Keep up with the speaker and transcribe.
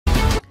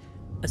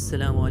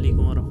Assalamu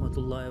alaikum wa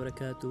rahmatullahi wa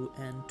barakatuh,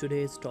 and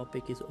today's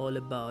topic is all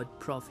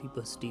about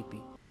Profibus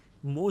DP.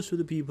 Most of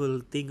the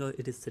people think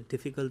it is a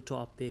difficult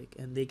topic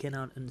and they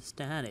cannot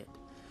understand it.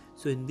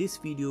 So in this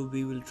video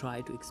we will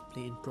try to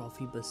explain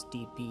Profibus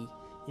DP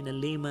in a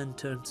layman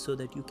terms so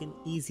that you can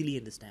easily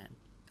understand.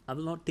 I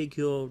will not take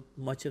your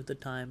much of the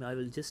time. I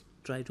will just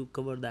try to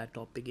cover that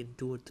topic in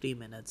 2 or 3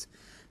 minutes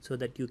so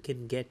that you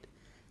can get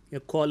your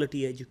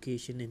quality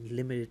education in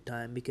limited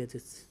time, because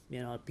it's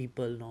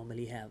people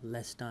normally have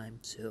less time.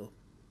 So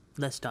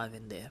let's dive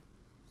in there.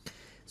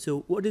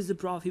 So what is the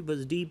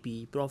Profibus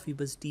DP?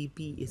 Profibus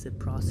DP is a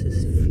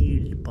process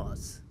field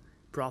bus.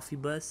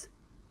 Profibus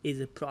is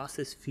a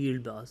process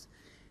field bus,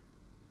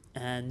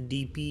 and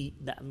DP,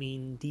 that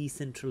means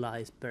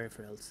decentralized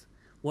peripherals.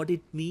 What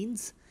it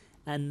means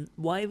and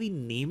why we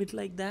name it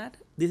like that,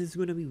 this is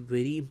going to be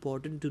very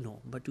important to know,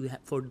 but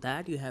for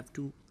that you have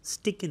to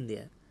stick in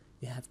there.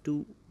 You have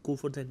to go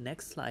for the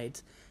next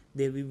slides.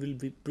 There we will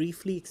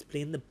briefly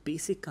explain the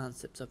basic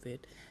concepts of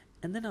it,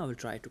 and then I will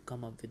try to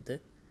come up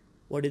with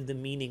what is the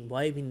meaning,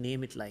 why we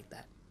name it like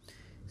that.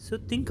 So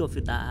think of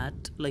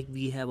that like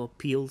we have a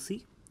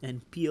PLC,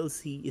 and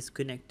PLC is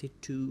connected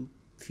to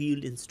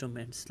field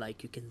instruments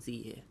like you can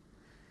see here.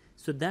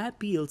 So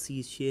that PLC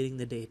is sharing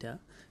the data.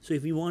 So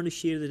if you want to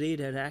share the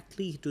data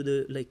directly to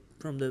the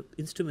from the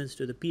instruments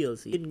to the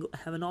PLC, you can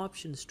have an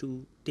options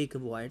to take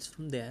wires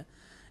from there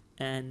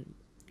and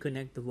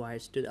connect the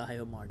wires to the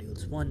I/O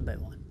modules one by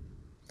one.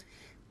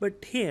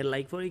 But here,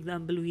 like for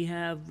example, we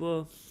have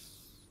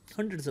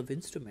hundreds of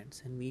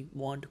instruments and we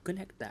want to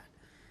connect that.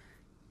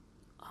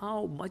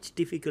 How much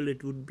difficult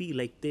it would be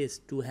like this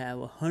to have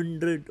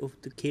 100 of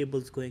the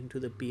cables going to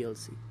the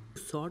PLC.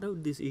 To sort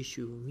out this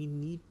issue, we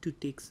need to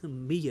take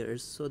some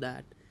measures so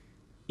that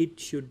it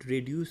should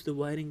reduce the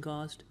wiring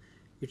cost.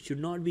 It should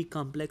not be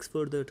complex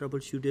for the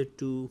troubleshooter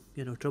to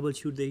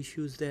troubleshoot the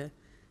issues there.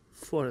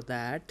 For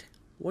that,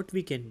 what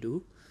we can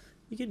do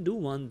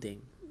one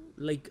thing,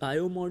 like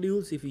I/O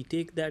modules. If we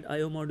take that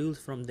I/O modules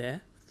from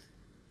there,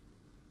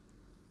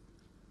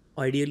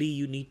 ideally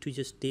you need to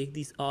just take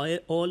these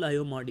all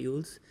I/O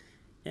modules,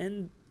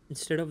 and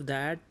instead of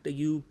that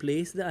you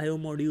place the I/O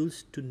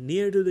modules to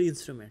near to the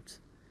instruments,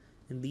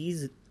 and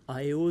these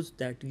I/Os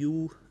that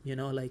you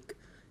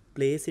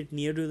place it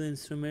near to the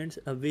instruments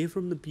away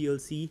from the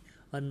PLC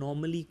are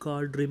normally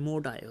called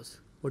remote I/Os.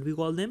 What we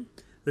call them?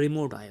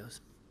 Remote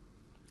I/Os.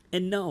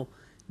 And now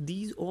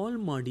these all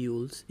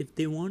modules, if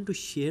they want to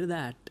share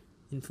that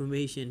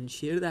information,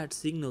 share that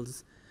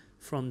signals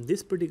from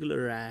this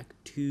particular rack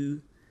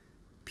to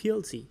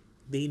PLC,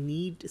 they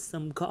need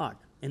some card.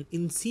 And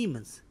in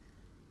Siemens,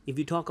 if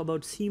we talk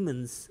about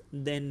Siemens,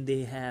 then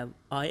they have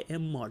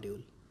IM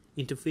module,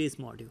 interface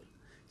module.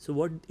 So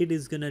what it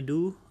is gonna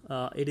do,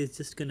 it is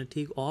just gonna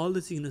take all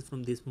the signals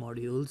from these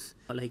modules,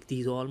 like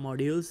these all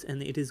modules,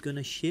 and it is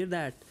gonna share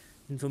that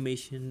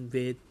information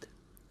with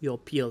your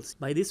PLC.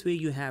 By this way,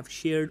 you have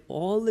shared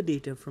all the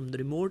data from the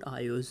remote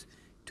I/Os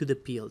to the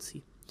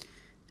PLC.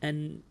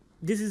 And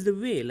this is the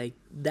way, like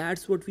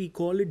that's what we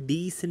call it,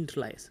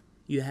 decentralized.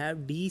 You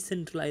have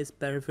decentralized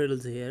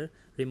peripherals here,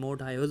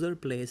 remote I/Os are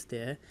placed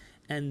there,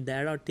 and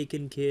that are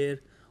taken care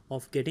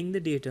of getting the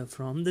data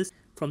from the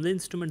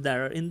instruments that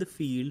are in the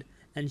field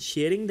and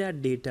sharing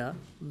that data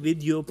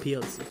with your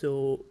PLC.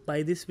 So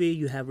by this way,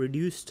 you have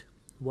reduced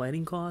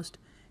wiring cost,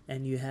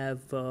 and you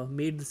have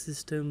made the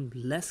system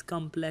less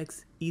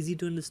complex, easy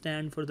to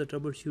understand for the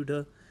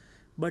troubleshooter.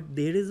 But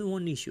there is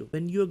one issue.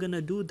 When you're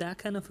gonna do that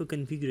kind of a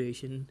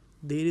configuration,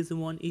 there is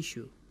one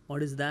issue.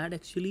 What is that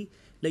actually?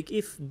 Like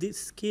if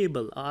this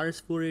cable,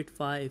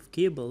 RS485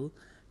 cable,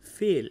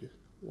 fail,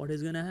 what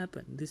is gonna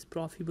happen? This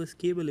Profibus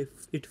cable,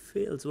 if it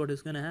fails, what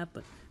is gonna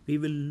happen? We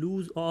will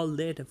lose all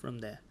data from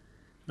there.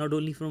 Not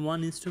only from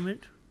one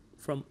instrument,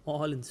 from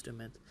all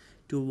instruments.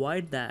 To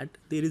avoid that,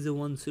 there is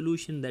one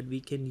solution that we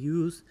can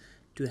use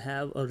to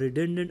have a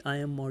redundant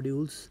IM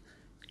modules,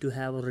 to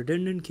have a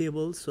redundant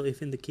cable. So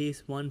if in the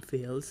case one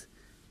fails,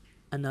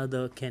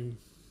 another can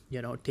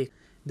take.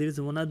 There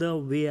is one other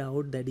way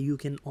out that you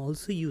can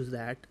also use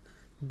that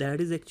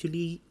is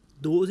actually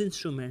those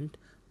instruments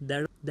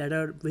that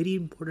are very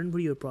important for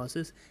your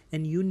process,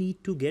 and you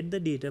need to get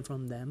the data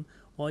from them.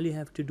 All you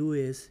have to do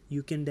is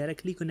you can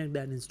directly connect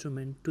that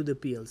instrument to the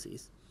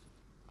PLCs.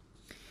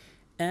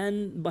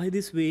 And by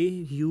this way,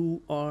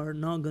 you are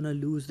not gonna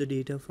lose the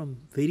data from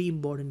very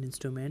important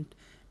instrument,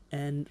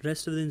 and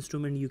rest of the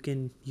instrument you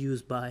can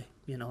use by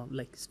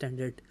like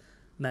standard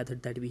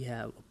method that we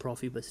have,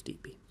 Profibus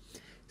DP.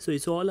 So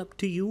it's all up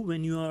to you.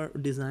 When you are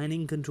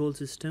designing control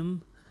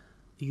system,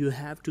 you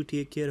have to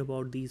take care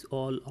about these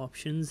all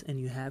options, and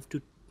you have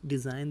to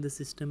design the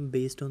system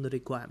based on the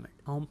requirement.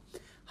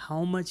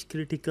 How much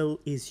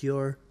critical is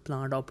your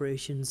plant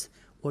operations?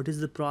 What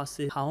is the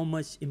process? How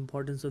much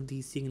importance of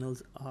these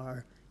signals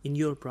are in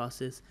your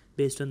process?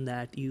 Based on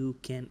that, you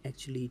can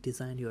actually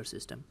design your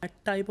system.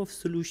 That type of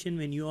solution,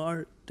 when you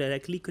are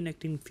directly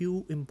connecting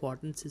few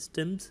important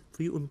systems,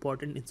 few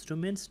important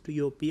instruments to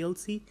your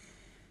PLC,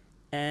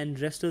 and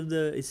rest of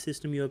the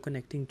system you are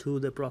connecting to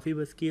the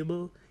Profibus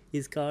cable,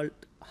 is called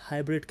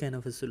hybrid kind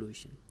of a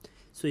solution.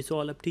 So it's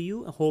all up to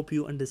you. I hope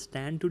you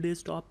understand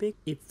today's topic.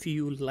 If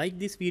you like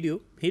this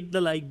video, hit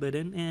the like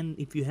button, and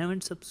if you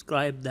haven't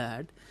subscribed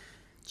that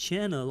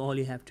channel, all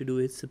you have to do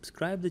is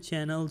subscribe the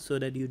channel so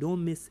that you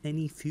don't miss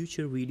any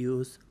future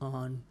videos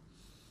on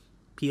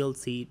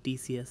PLC,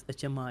 TCS,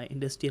 HMI,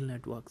 industrial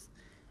networks,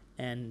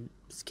 and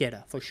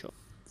SCADA for sure.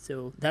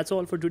 So that's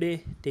all for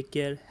today. Take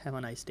care. Have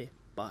a nice day.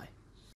 Bye.